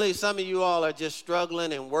 I believe some of you all are just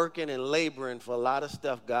struggling and working and laboring for a lot of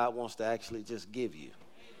stuff God wants to actually just give you.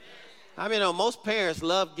 I mean, most parents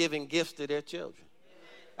love giving gifts to their children.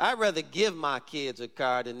 I'd rather give my kids a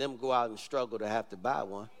car than them go out and struggle to have to buy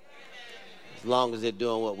one, as long as they're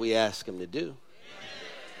doing what we ask them to do.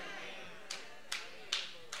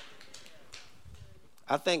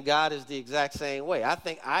 I think God is the exact same way. I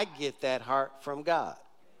think I get that heart from God.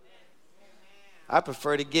 I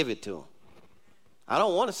prefer to give it to him. I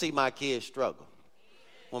don't want to see my kids struggle.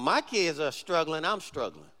 When my kids are struggling, I'm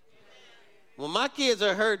struggling. When my kids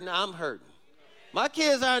are hurting, I'm hurting. My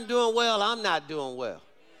kids aren't doing well, I'm not doing well.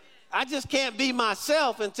 I just can't be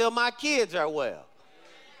myself until my kids are well.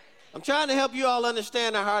 I'm trying to help you all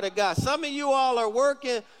understand the heart of God. Some of you all are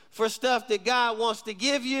working for stuff that God wants to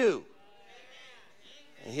give you.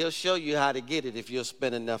 And he'll show you how to get it if you'll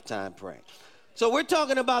spend enough time praying. So we're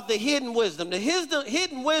talking about the hidden wisdom. The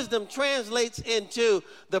hidden wisdom translates into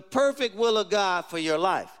the perfect will of God for your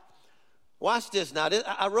life. Watch this now.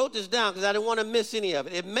 I wrote this down because I didn't want to miss any of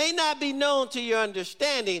it. It may not be known to your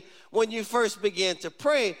understanding when you first begin to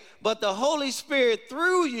pray, but the Holy Spirit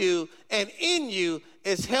through you and in you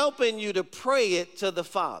is helping you to pray it to the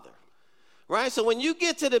Father. Right? So when you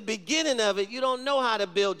get to the beginning of it, you don't know how to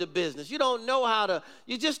build the business. You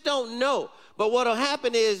just don't know. But what will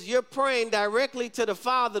happen is you're praying directly to the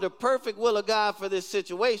Father, the perfect will of God for this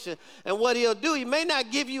situation. And what he'll do, he may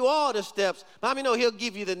not give you all the steps, but how many know he'll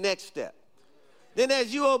give you the next step? Then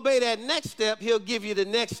as you obey that next step, he'll give you the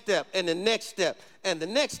next step and the next step and the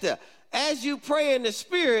next step. As you pray in the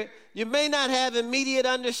Spirit, you may not have immediate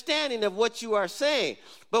understanding of what you are saying.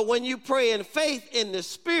 But when you pray in faith in the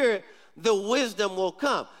Spirit, the wisdom will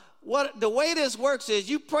come. The way this works is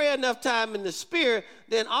you pray enough time in the Spirit,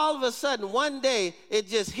 then all of a sudden one day it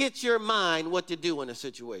just hits your mind what to do in a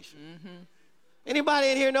situation. Mm-hmm. Anybody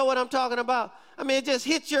in here know what I'm talking about? I mean, it just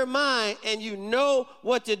hits your mind and you know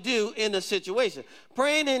what to do in a situation.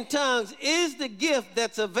 Praying in tongues is the gift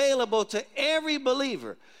that's available to every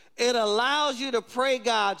believer. It allows you to pray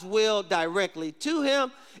God's will directly to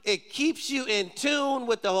him. It keeps you in tune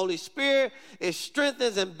with the Holy Spirit. It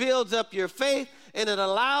strengthens and builds up your faith. And it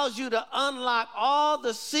allows you to unlock all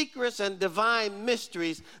the secrets and divine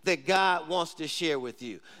mysteries that God wants to share with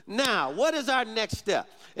you. Now, what is our next step?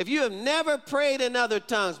 If you have never prayed in other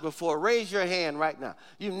tongues before, raise your hand right now.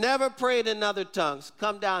 You've never prayed in other tongues,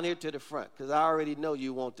 come down here to the front because I already know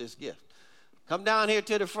you want this gift. Come down here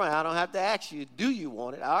to the front. I don't have to ask you, do you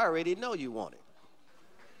want it? I already know you want it.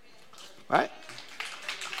 Right?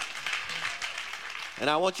 And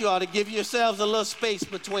I want you all to give yourselves a little space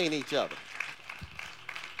between each other.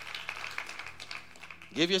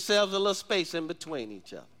 Give yourselves a little space in between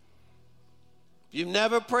each other. If you've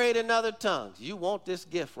never prayed in other tongues, you want this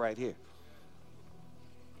gift right here.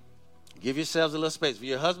 Give yourselves a little space. For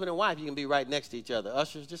your husband and wife, you can be right next to each other.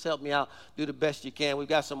 Ushers, just help me out. Do the best you can. We've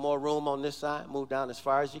got some more room on this side. Move down as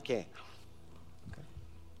far as you can. Okay.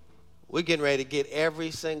 We're getting ready to get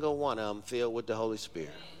every single one of them filled with the Holy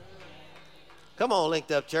Spirit. Come on,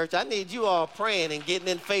 Linked Up Church. I need you all praying and getting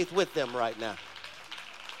in faith with them right now.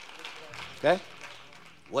 Okay?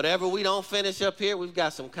 Whatever we don't finish up here, we've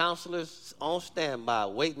got some counselors on standby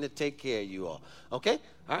waiting to take care of you all. Okay?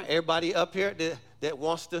 All right, everybody up here that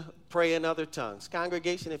wants to pray in other tongues.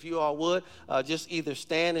 Congregation, if you all would, just either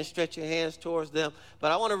stand and stretch your hands towards them.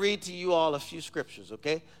 But I want to read to you all a few scriptures,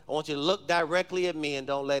 okay? I want you to look directly at me and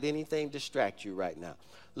don't let anything distract you right now.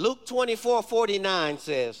 Luke 24:49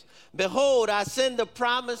 says, "Behold, I send the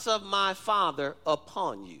promise of my Father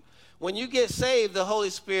upon you." When you get saved, the Holy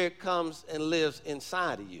Spirit comes and lives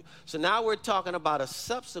inside of you. So now we're talking about a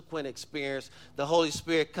subsequent experience, the Holy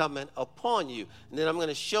Spirit coming upon you. And then I'm going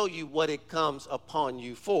to show you what it comes upon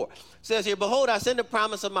you for. It says here, "Behold, I send the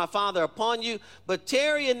promise of my Father upon you, but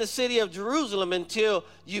tarry in the city of Jerusalem until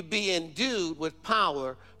you be endued with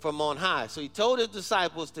power from on high." So he told his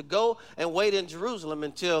disciples to go and wait in Jerusalem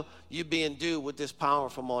until you be endued with this power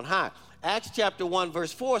from on high. Acts chapter 1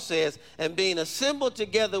 verse 4 says, "And being assembled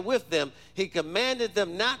together with them, he commanded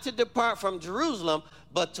them not to depart from Jerusalem,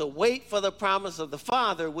 but to wait for the promise of the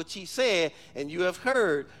Father, which he said, and you have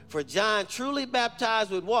heard, for John truly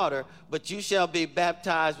baptized with water, but you shall be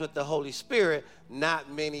baptized with the Holy Spirit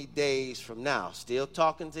not many days from now." Still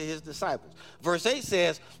talking to his disciples. Verse 8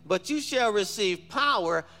 says, "But you shall receive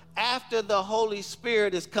power after the Holy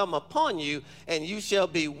Spirit is come upon you, and you shall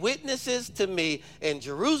be witnesses to me in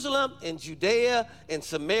Jerusalem, in Judea, in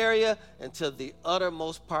Samaria, and to the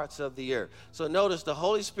uttermost parts of the earth." So notice the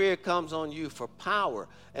Holy Spirit comes on you for power.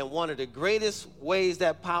 And one of the greatest ways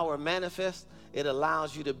that power manifests, it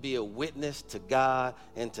allows you to be a witness to God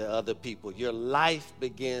and to other people. Your life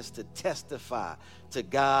begins to testify to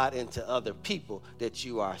God and to other people that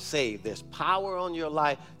you are saved. There's power on your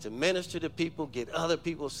life to minister to people, get other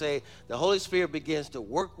people saved. The Holy Spirit begins to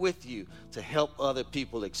work with you to help other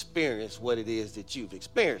people experience what it is that you've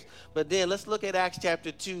experienced. But then let's look at Acts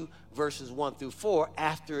chapter 2, verses 1 through 4,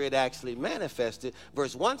 after it actually manifested.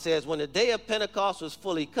 Verse 1 says, "When the day of Pentecost was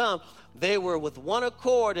fully come, they were with one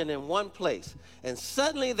accord and in one place. And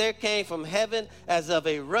suddenly there came from heaven as of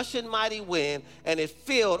a rushing mighty wind, and it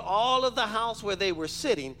filled all of the house where they were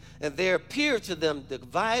sitting. And there appeared to them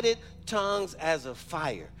divided tongues as of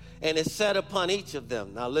fire. And it sat upon each of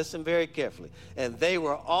them." Now listen very carefully. "And they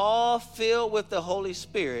were all filled with the Holy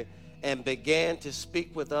Spirit and began to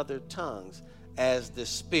speak with other tongues as the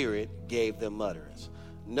Spirit gave them utterance."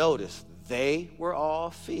 Notice, they were all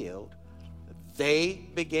filled. They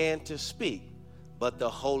began to speak, but the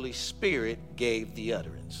Holy Spirit gave the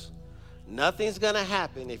utterance. Nothing's going to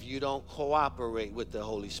happen if you don't cooperate with the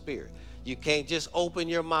Holy Spirit. You can't just open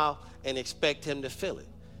your mouth and expect him to fill it.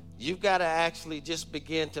 You've got to actually just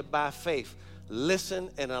begin to, by faith, listen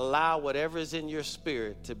and allow whatever is in your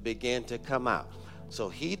spirit to begin to come out. So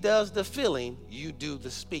he does the filling, you do the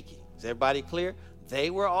speaking. Is everybody clear? They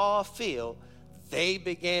were all filled. They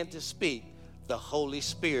began to speak. The Holy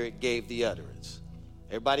Spirit gave the utterance.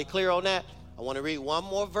 Everybody clear on that? I want to read one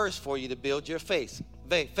more verse for you to build your faith.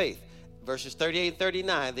 Verses 38 and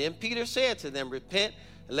 39. "Then Peter said to them, Repent,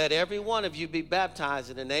 and let every one of you be baptized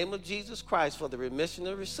in the name of Jesus Christ for the remission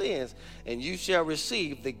of your sins, and you shall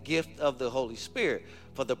receive the gift of the Holy Spirit.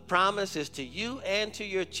 For the promise is to you and to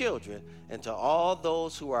your children, and to all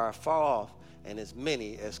those who are far off, and as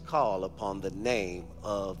many as call upon the name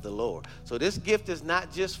of the Lord." So this gift is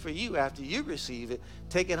not just for you after you receive it.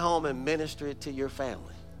 Take it home and minister it to your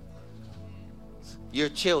family, your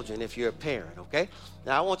children, if you're a parent, okay?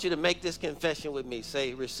 Now I want you to make this confession with me.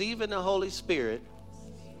 Say, "Receiving the Holy Spirit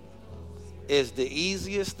is the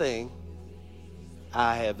easiest thing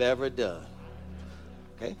I have ever done."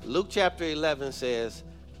 Okay? Luke chapter 11 says,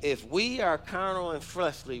 "If we are carnal and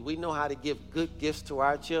fleshly, we know how to give good gifts to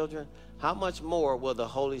our children. How much more will the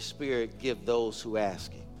Holy Spirit give those who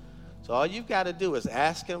ask him?" So all you've got to do is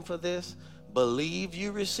ask him for this, believe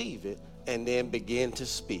you receive it, and then begin to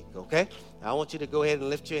speak, okay? Now I want you to go ahead and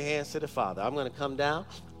lift your hands to the Father. I'm going to come down.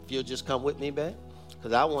 If you'll just come with me, babe,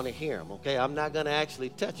 because I want to hear him, okay? I'm not going to actually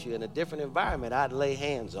touch you. In a different environment, I'd lay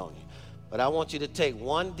hands on you. But I want you to take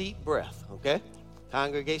one deep breath, okay?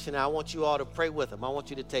 Congregation, I want you all to pray with them. I want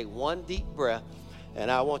you to take one deep breath, and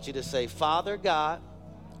I want you to say, Father God,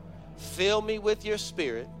 fill me with your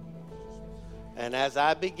spirit. And as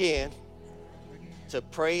I begin to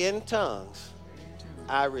pray in tongues,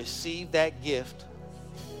 I receive that gift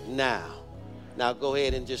now. Now go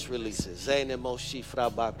ahead and just release it.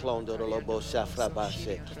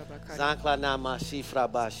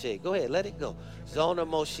 Go ahead, let it go. Zona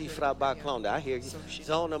moshi fraba klonda. I hear you.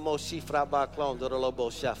 Zona moshi fraba klonda lobo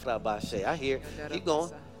shafraba she. I hear. Keep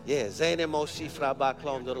going. Yeah. Zene moshi fraba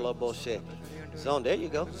klonda lobo she. Zone. There you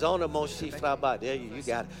go. Zona moshi fraba. There you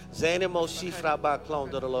got it. Zene moshi fraba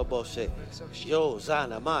klonda lobo she. Yo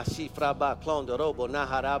zana ma shi fraba klonda robo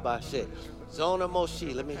naharaba she. Zona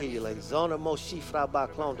moshi. Let me hear you, ladies. Zona moshi fraba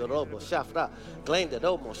klonda robo shafra. Glenda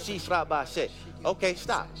robo shi fraba she. Okay,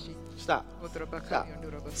 stop. Stop.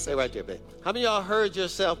 Stay right there, babe. How many of y'all heard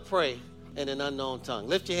yourself pray in an unknown tongue?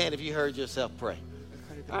 Lift your hand if you heard yourself pray.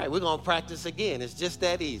 All right, we're going to practice again. It's just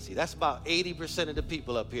that easy. That's about 80% of the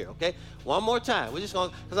people up here, okay? One more time. We're just going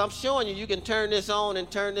to, because I'm showing you, you can turn this on and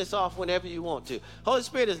turn this off whenever you want to. Holy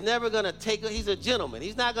Spirit is never going to take, he's a gentleman.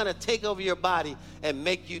 He's not going to take over your body and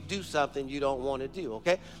make you do something you don't want to do,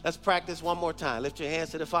 okay? Let's practice one more time. Lift your hands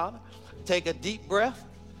to the Father. Take a deep breath.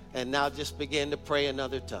 And now just begin to pray in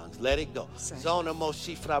other tongues. Let it go. Zona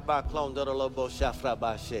moshi fraba klon dorolobo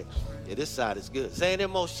shafraba she. Yeah, this side is good. Zene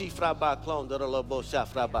moshi fraba klon dorolobo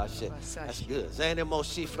shafraba she. That's good. Zene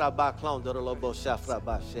moshi fraba klon dorolobo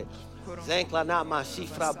shafraba she. Zankla na ma shi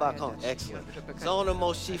fraba klon. Excellent. Zona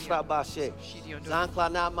moshi fraba she.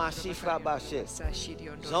 Zankla na ma shi fraba she.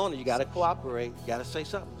 Zona, you got to cooperate. You got to say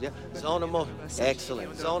something. Yeah. Zona mo.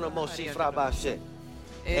 Excellent. Zona moshi fraba she.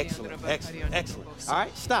 Excellent, excellent, excellent. All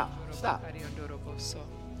right, stop.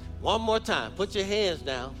 One more time. Put your hands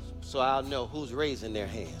down so I'll know who's raising their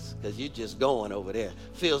hands, because you're just going over there.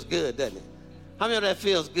 Feels good, doesn't it? How many of that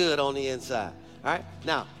feels good on the inside? All right,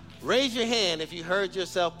 now raise your hand if you heard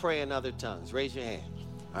yourself pray in other tongues. Raise your hand.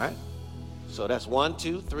 All right, so that's 1,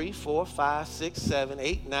 2, 3, 4, 5, 6, 7,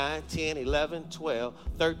 8, 9, 10, 11, 12,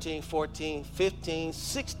 13, 14, 15,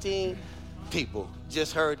 16 people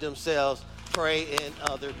just heard themselves pray in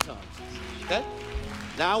other tongues. Okay?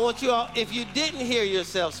 Now I want you all, if you didn't hear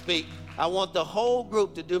yourself speak, I want the whole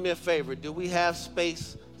group to do me a favor. Do we have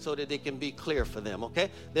space so that it can be clear for them?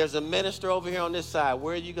 Okay? There's a minister over here on this side.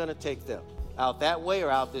 Where are you going to take them? Out that way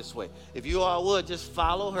or out this way? If you all would, just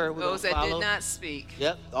follow her. Those that did not speak.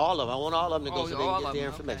 Yep, all of them. I want all of them to go so they can get their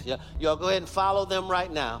information. Okay. Yeah, y'all go ahead and follow them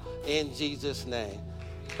right now in Jesus' name.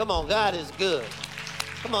 Come on, God is good.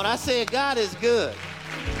 Come on, I said God is good.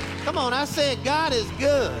 Come on, I said God is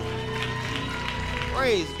good.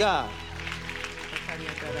 Praise God.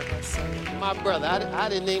 My brother, I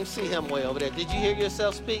didn't even see him way over there. Did you hear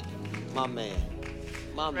yourself speak? My man.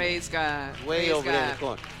 Praise God. Way Praise over God. there in the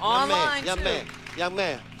corner. Online, young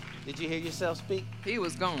man. Did you hear yourself speak? He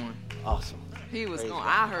was going. Awesome. He was Praise going. God.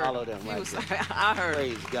 I heard. Follow them right there. I heard.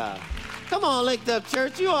 Praise God. Come on, Linked Up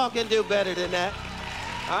Church. You all can do better than that.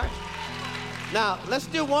 All right. Now, let's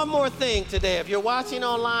do one more thing today. If you're watching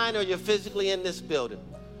online or you're physically in this building,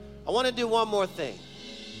 I want to do one more thing.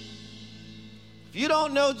 If you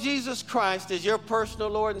don't know Jesus Christ as your personal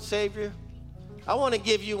Lord and Savior, I want to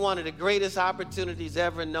give you one of the greatest opportunities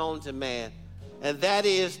ever known to man, and that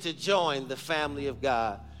is to join the family of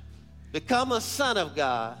God. Become a son of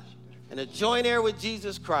God and a joint heir with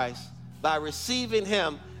Jesus Christ by receiving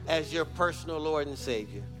him as your personal Lord and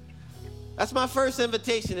Savior. That's my first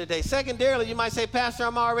invitation today. Secondarily, you might say, Pastor,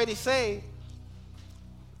 I'm already saved.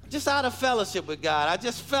 Just out of fellowship with God. I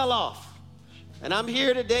just fell off. And I'm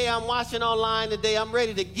here today. I'm watching online today. I'm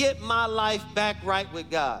ready to get my life back right with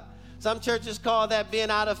God. Some churches call that being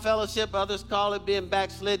out of fellowship. Others call it being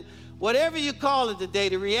backslidden. Whatever you call it today,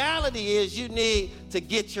 the reality is you need to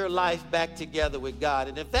get your life back together with God.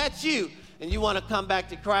 And if that's you and you want to come back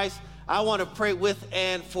to Christ, I want to pray with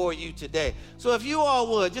and for you today. So if you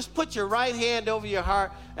all would, just put your right hand over your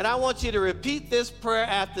heart, and I want you to repeat this prayer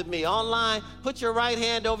after me. Online, put your right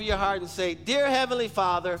hand over your heart and say, Dear Heavenly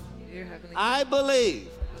Father, I believe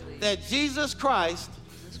that Jesus Christ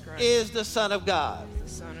is the Son of God.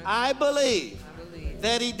 I believe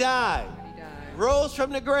that he died, rose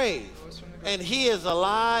from the grave, and he is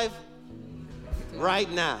alive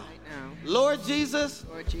right now. Lord Jesus,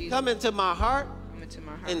 come into my heart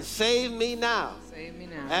and save me now.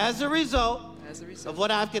 As a result of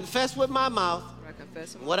what I've confessed with my mouth,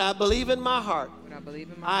 what I believe in my heart,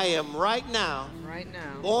 I am right now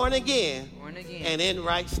born again and in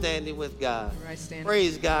right standing with God.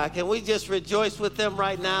 Praise God. Can we just rejoice with them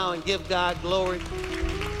right now and give God glory?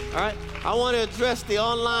 All right. I want to address the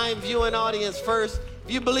online viewing audience first. If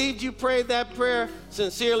If you believed you prayed that prayer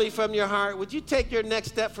sincerely from your heart, would you take your next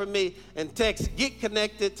step from me and text Get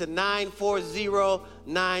Connected to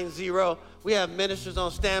 94090. We have ministers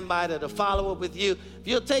on standby to follow up with you. If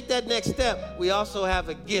you'll take that next step, we also have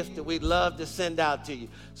a gift that we'd love to send out to you.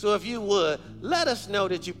 So if you would, let us know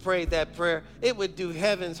that you prayed that prayer. It would do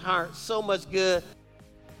Heaven's Heart so much good.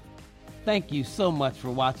 Thank you so much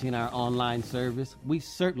for watching our online service. We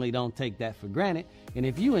certainly don't take that for granted. And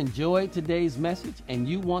if you enjoyed today's message and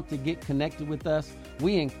you want to get connected with us,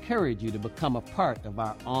 we encourage you to become a part of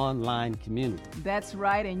our online community. That's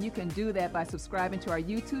right, and you can do that by subscribing to our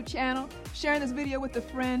YouTube channel, sharing this video with a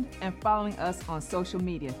friend, and following us on social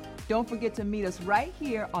media. Don't forget to meet us right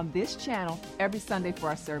here on this channel every Sunday for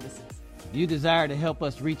our services. If you desire to help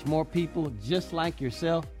us reach more people just like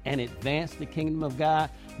yourself and advance the kingdom of God,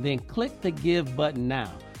 then click the Give button now.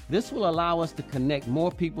 This will allow us to connect more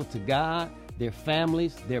people to God, their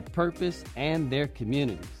families, their purpose, and their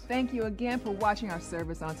communities. Thank you again for watching our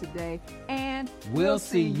service on today, and we'll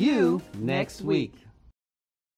see you next week.